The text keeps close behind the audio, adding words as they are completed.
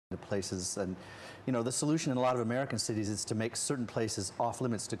places. And you know, the solution in a lot of American cities is to make certain places off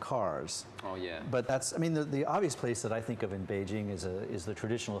limits to cars. Oh yeah. But that's, I mean, the obvious place that I think of in Beijing is the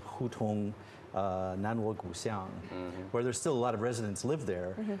traditional hutong, Nanwo Guxiang, where there's still a lot of residents live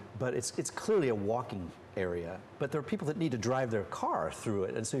there, but it's clearly a walking area. But there are people that need to drive their car through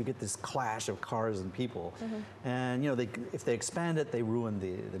it, and so you get this clash of cars and people. And you know, if they expand it, they ruin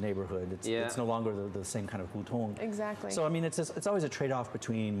the neighborhood. It's no longer the same kind of hutong. Exactly. So I mean, it's always a trade-off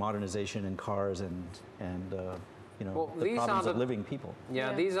between modernization and cars and you know, the problems of living people.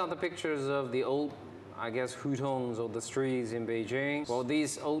 Yeah, these are the pictures of the old, I guess, hutongs or the streets in Beijing. Well,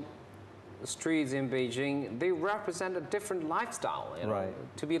 these old streets in Beijing, they represent a different lifestyle. You know?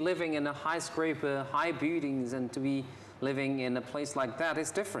 To be living in a high scraper, high buildings, and to be living in a place like that is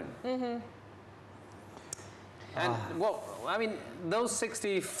different. And well, I mean, those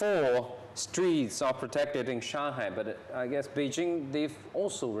 64 streets are protected in Shanghai, but I guess Beijing, they've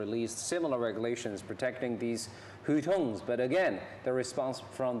also released similar regulations protecting these hutongs. But again, the response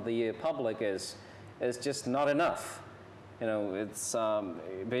from the public is just not enough. You know, it's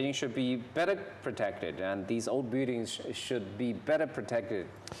Beijing should be better protected, and these old buildings should be better protected,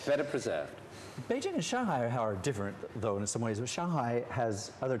 better preserved. Beijing and Shanghai are different, though, in some ways. Shanghai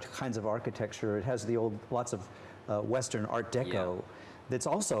has other kinds of architecture. It has the old, lots of Western Art Deco that's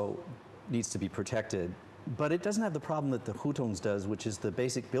also needs to be protected. But it doesn't have the problem that the hutongs does, which is the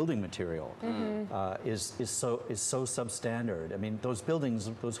basic building material is so substandard. I mean, those buildings,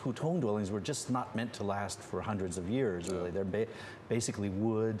 those hutong dwellings, were just not meant to last for hundreds of years. Really, they're basically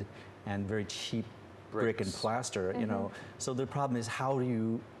wood and very cheap brick and plaster. You know, so the problem is, how do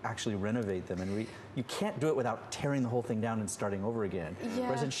you actually renovate them? And you can't do it without tearing the whole thing down and starting over again.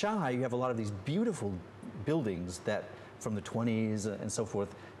 Whereas in Shanghai, you have a lot of these beautiful buildings that from the 20s and so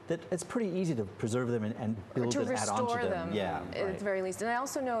forth, that it's pretty easy to preserve them and build and add on to them. At the very least. And I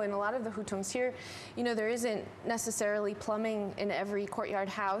also know in a lot of the hutongs here, you know, there isn't necessarily plumbing in every courtyard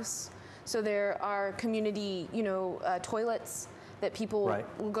house. So there are community, you know, toilets that people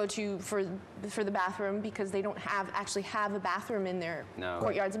will go to for the bathroom because they don't actually have a bathroom in their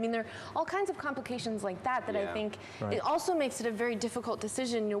courtyards. I mean, there are all kinds of complications like that I think it also makes it a very difficult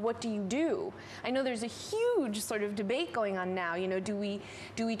decision. You know, what do you do? I know there's a huge sort of debate going on now. You know, do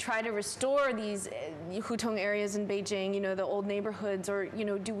we try to restore these hutong areas in Beijing? You know, the old neighborhoods, or you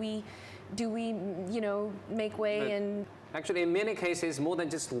know, do we you know, make way and actually, in many cases, more than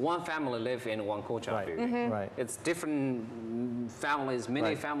just one family live in one courtyard building. It's different families,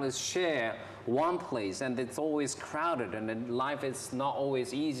 many families share one place, and it's always crowded, and then life is not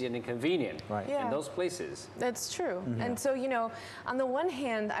always easy and convenient in those places. That's true. And so, you know, on the one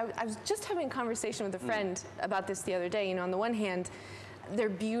hand, I was just having a conversation with a friend about this the other day. You know, on the one hand, they're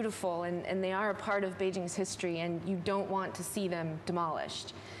beautiful, and they are a part of Beijing's history, and you don't want to see them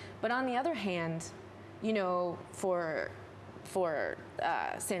demolished. But on the other hand, you know, for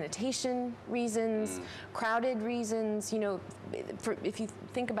sanitation reasons, crowded reasons, you know, if you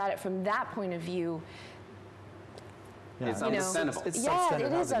think about it from that point of view, it's understandable. It's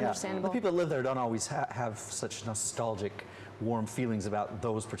it is understandable. The people that live there don't always have such nostalgic, warm feelings about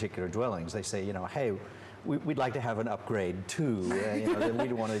those particular dwellings. They say, you know, hey, we'd like to have an upgrade too. You know, we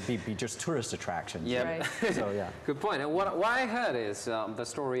don't want to be just tourist attractions. So good point. And what I heard is the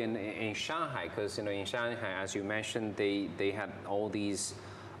story in Shanghai, because you know, in Shanghai, as you mentioned, they had all these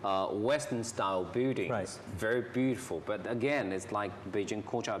Western style buildings, very beautiful. But again, it's like Beijing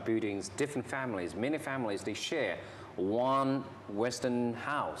courtyard buildings, different families, many families, they share one Western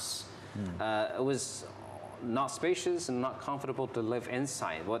house. It was not spacious and not comfortable to live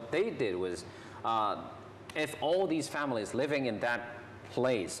inside. What they did was, if all these families living in that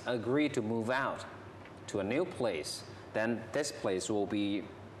place agree to move out to a new place, then this place will be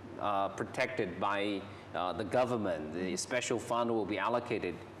protected by the government. The special fund will be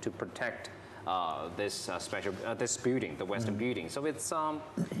allocated to protect this building, the Western building. So it's,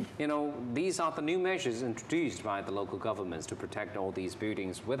 you know, these are the new measures introduced by the local governments to protect all these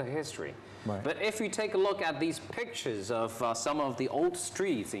buildings with a history. But if you take a look at these pictures of some of the old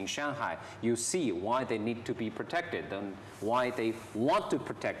streets in Shanghai, you see why they need to be protected and why they want to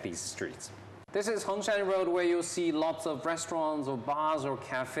protect these streets. This is Hongshan Road, where you'll see lots of restaurants or bars or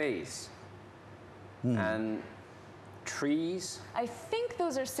cafes. And trees. I think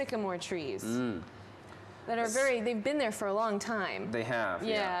those are sycamore trees that are they've been there for a long time. They have,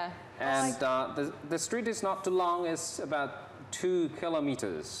 And the street is not too long, it's about 2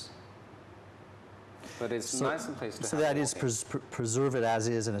 kilometers. But it's a nice place to So have that a is preserve it as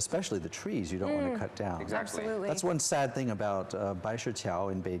is, and especially the trees you don't want to cut down. Exactly. Absolutely. That's one sad thing about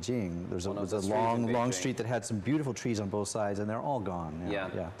Baishi in Beijing. There's One of a the streets in long Beijing. street that had some beautiful trees on both sides, and they're all gone now.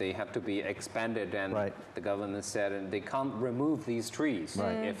 Yeah, they have to be expanded, and Right. the government said, and they can't remove these trees.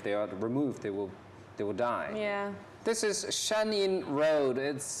 If they are removed, they will die. Yeah. This is Shanyin Road.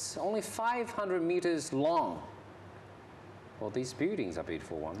 It's only 500 meters long. Well, these buildings are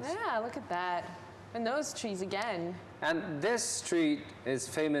beautiful ones. Yeah, look at that. And those trees again. And this street is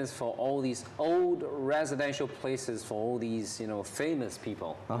famous for all these old residential places for all these, famous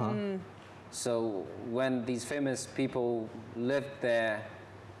people. So when these famous people lived there,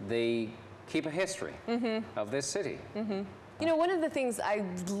 they keep a history of this city. You know, one of the things I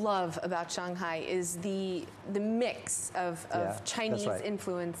love about Shanghai is the mix of that's Chinese right.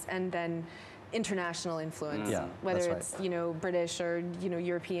 influence and then international influence. Yeah, Whether that's it's British or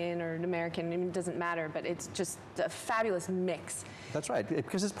European or American, I mean, it doesn't matter. But it's just a fabulous mix That's right,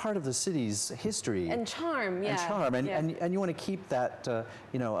 because it's part of the city's history. and charm. Yeah, And charm, and, yeah. and you want to keep that, a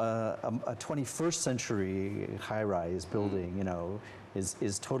 21st century high-rise building,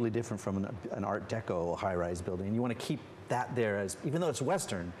 is totally different from an Art Deco high-rise building. And you want to keep that there as, even though it's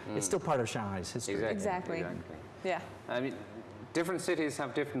Western, it's still part of Shanghai's history. Exactly. Yeah. I mean, different cities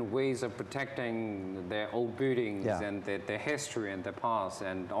have different ways of protecting their old buildings Yeah. and their history and their past,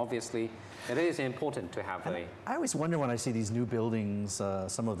 and obviously it is important to have a... I always wonder when I see these new buildings,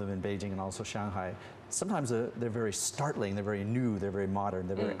 some of them in Beijing and also Shanghai, sometimes they're very startling, they're very new, they're very modern,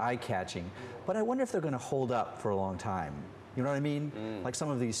 they're very eye-catching, but I wonder if they're going to hold up for a long time. You know what I mean? Like some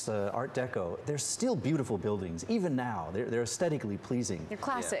of these Art Deco, they're still beautiful buildings, even now. They're aesthetically pleasing. They're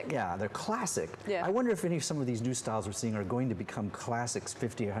classic. Yeah, they're classic. Yeah. I wonder if some of these new styles we're seeing are going to become classics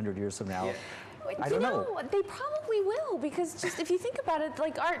 50, 100 years from now. Yeah. I don't know. They probably will, because just if you think about it,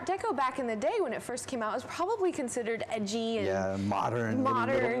 like Art Deco back in the day when it first came out was probably considered edgy and Yeah, modern,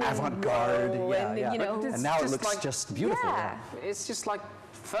 and avant-garde. raw Yeah, and, yeah. you know, And now it just looks like- just beautiful. Yeah. It's just like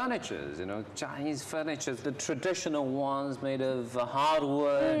furnitures, Chinese furnitures, the traditional ones made of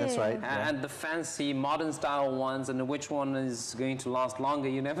hardwood. That's right. yeah. And the fancy modern style ones, and which one is going to last longer,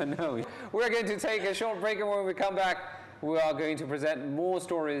 you never know. We're going to take a short break, and when we come back, we are going to present more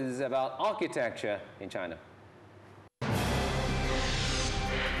stories about architecture in China.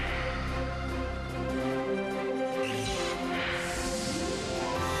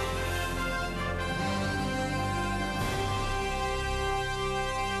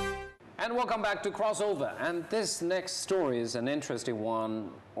 And welcome back to Crossover. And this next story is an interesting one,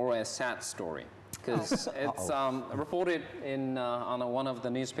 or a sad story, because it's reported on one of the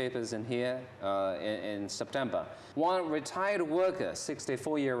newspapers in here in September. One retired worker,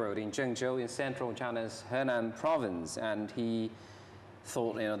 64-year-old in Zhengzhou in central China's Henan province, and he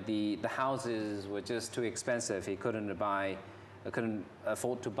thought the houses were just too expensive. He couldn't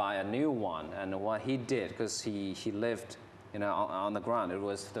afford to buy a new one. And what he did, because he lived on the ground. It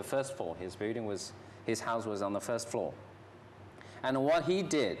was the first floor. His house was on the first floor. And what he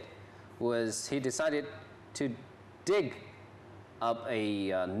did was he decided to dig up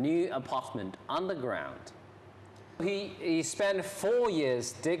a new apartment underground. He spent 4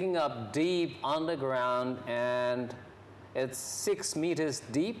 years digging up deep underground, and it's 6 meters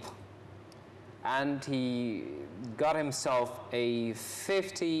deep. And he got himself a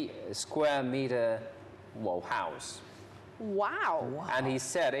 50 square meter house. Wow. And he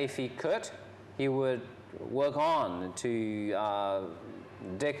said if he could, he would work on to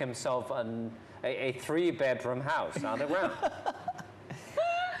dig himself a 3-bedroom house underground.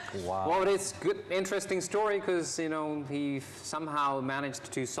 Wow. Well, it's a good, interesting story, because he somehow managed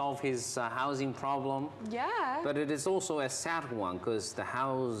to solve his housing problem. Yeah. But it is also a sad one, because the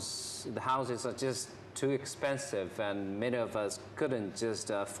houses are just too expensive, and many of us couldn't just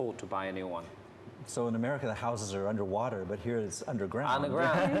afford to buy a new one. So in America, the houses are underwater, but here it's underground.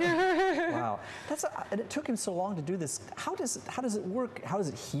 Underground. Wow. And it took him so long to do this. How does it work? How is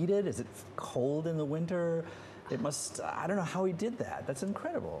it heated? Is it cold in the winter? It must, I don't know how he did that. That's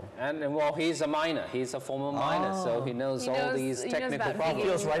incredible. And he's a miner. He's a former miner, so he knows all these technical about He problems.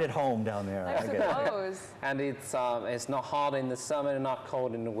 feels right at home down there. I I get it. suppose. And it's not hot in the summer and not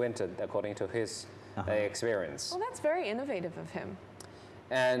cold in the winter, according to his experience. Well, that's very innovative of him.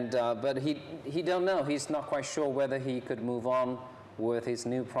 And but he don't know. He's not quite sure whether he could move on with his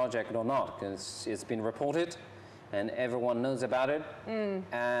new project or not, because it's been reported, and everyone knows about it.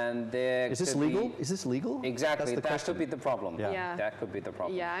 And there Is this could legal? be- Is this legal? Exactly. That's the That could be the problem. Yeah. Yeah. That could be the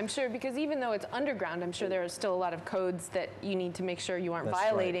problem. Yeah, I'm sure, because even though it's underground, I'm sure there are still a lot of codes that you need to make sure you aren't That's right.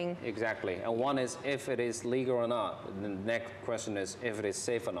 violating. Exactly. And one is if it is legal or not. The next question is if it is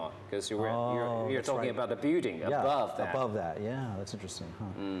safe or not, because you're that's talking right. about the building Yeah, above that. Above that, yeah, that's interesting, huh?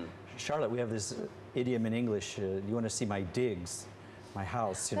 Charlotte, we have this idiom in English, you want to see my digs, my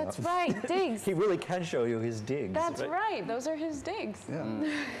house, you That's know. right, digs. He really can show you his digs. That's right. Those are his digs. Yeah.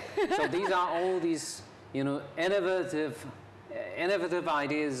 So these are all these, innovative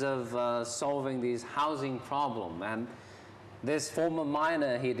ideas of solving these housing problem. And this former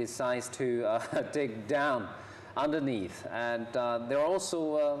miner, he decides to dig down underneath. And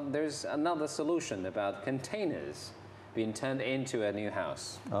there's another solution about containers being turned into a new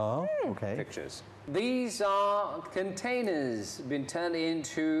house. Oh, okay. Pictures. These are containers being turned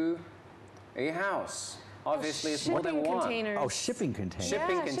into a house. Obviously, it's more than Shipping one. containers. Oh, shipping containers. Shipping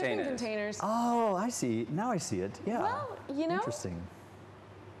Yeah, shipping containers. containers. Oh, I see. Now I see it. Yeah. Well, Interesting.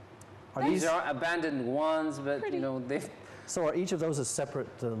 Are These are abandoned ones, but Pretty. they've. So are each of those a separate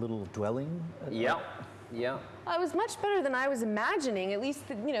little dwelling? Yeah. It was much better than I was imagining. At least,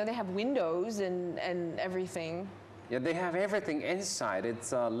 they have windows and everything. Yeah, they have everything inside.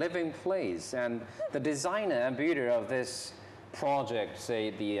 It's a living place. And the designer and builder of this project, say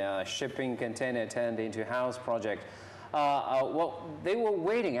the shipping container turned into house project, well, they were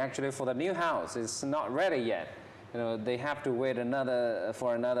waiting actually for the new house. It's not ready yet. They have to wait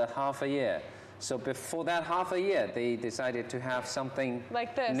for another half a year. So before that half a year, they decided to have something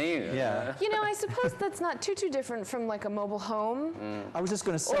Like this. new. Yeah. I suppose that's not too different from like a mobile home I was just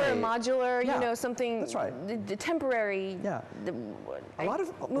going to say. or a modular, Yeah, something. that's right. The temporary. Yeah. A lot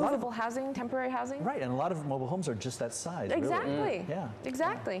of movable housing, temporary housing. Right, and a lot of mobile homes are just that size. really. Exactly. Yeah.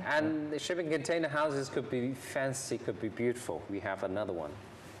 Exactly. And the shipping container houses could be fancy, could be beautiful. We have another one.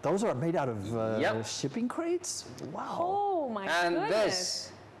 Those are made out of Yep. shipping crates? Wow. Oh my And goodness.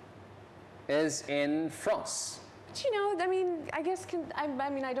 this is in France. But I guess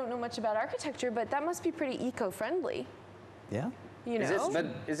I don't know much about architecture, but that must be pretty eco-friendly. Yeah?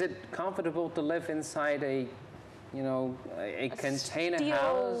 Is it comfortable to live inside a container steel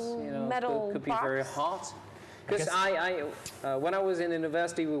house? metal could be very box? hot. Because when I was in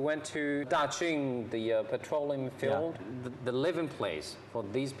university, we went to Daqing, the petroleum field. The living place for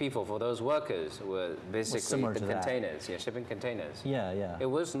these people, for those workers, were basically similar the to that. containers, shipping containers. Yeah, yeah. It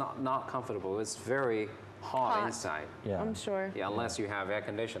was not comfortable. It was very hot Hot. inside. Yeah. I'm sure. Yeah, unless you have air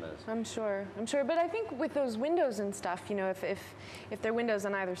conditioners. I'm sure. But I think with those windows and stuff, if there are windows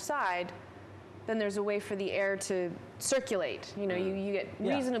on either side, then there's a way for the air to circulate. You get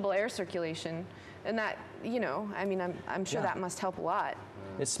Yeah. reasonable air circulation, and that, I'm sure Yeah. that must help a lot.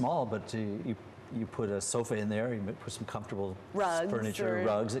 It's small, but you put a sofa in there, you put some comfortable Rugs furniture, or-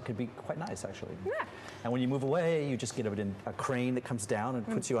 rugs. It could be quite nice, actually. Yeah. And when you move away, you just get a crane that comes down and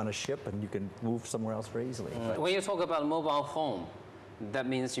puts you on a ship, and you can move somewhere else very easily. But When you talk about mobile home, that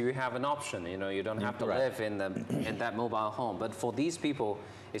means you have an option. You don't have to Right. live in that mobile home. But for these people,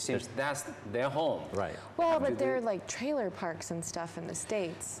 it seems that's their home. right. Well, but there are like trailer parks and stuff in the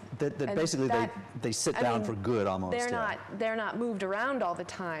States. That And basically that- they sit I down mean, for good almost. They're not moved around all the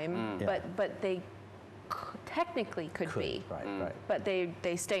time, Yeah. but they technically could be. Right, right. But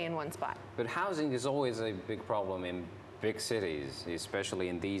they stay in one spot. But housing is always a big problem in big cities, especially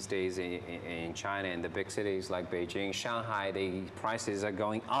in these days in China. In the big cities like Beijing, Shanghai, the prices are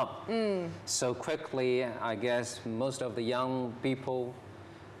going up so quickly. I guess most of the young people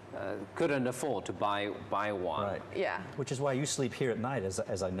couldn't afford to buy one. Right. Yeah. Which is why you sleep here at night,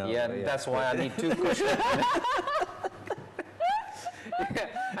 as I know. Yeah, that's why I need 2 cushions.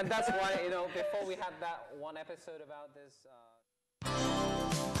 And that's why, before we had that one episode about this.